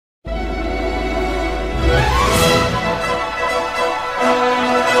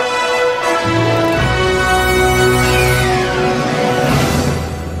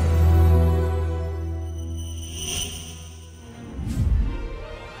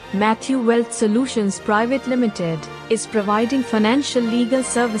Mathew Wealth Solutions Pvt Ltd is providing financial legal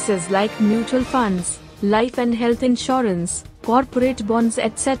services like mutual funds, life and health insurance, corporate bonds,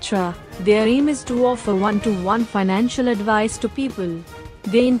 etc. Their aim is to offer one-to-one financial advice to people.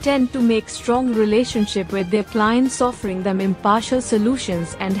 They intend to make strong relationship with their clients, offering them impartial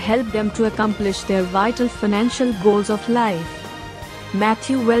solutions and help them to accomplish their vital financial goals of life.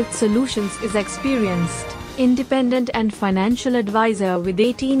 Mathew Wealth Solutions is experienced, independent and financial advisor with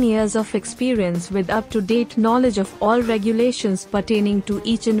 18 years of experience with up-to-date knowledge of all regulations pertaining to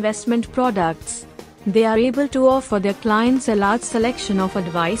each investment products. They are able to offer their clients a large selection of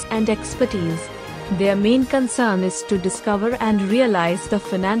advice and expertise. Their main concern is to discover and realize the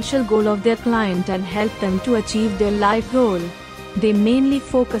financial goal of their client and help them to achieve their life goal. They mainly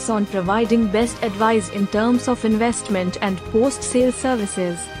focus on providing best advice in terms of investment and post-sale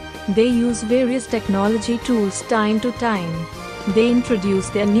services. They use various technology tools time to time. They introduce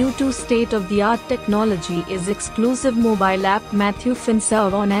their new state-of-the-art technology is exclusive mobile app Mathew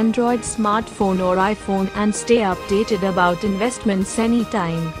FinSerV on Android smartphone or iPhone and stay updated about investments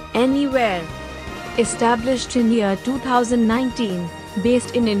anytime, anywhere. Established in year 2019,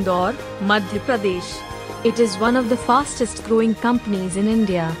 based in Indore, Madhya Pradesh. It is one of the fastest growing companies in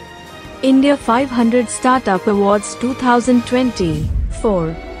India. India 500 Startup Awards 2020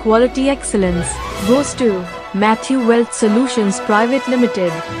 for Quality Excellence goes to Mathew Wealth Solutions Pvt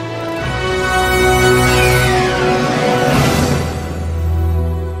Ltd.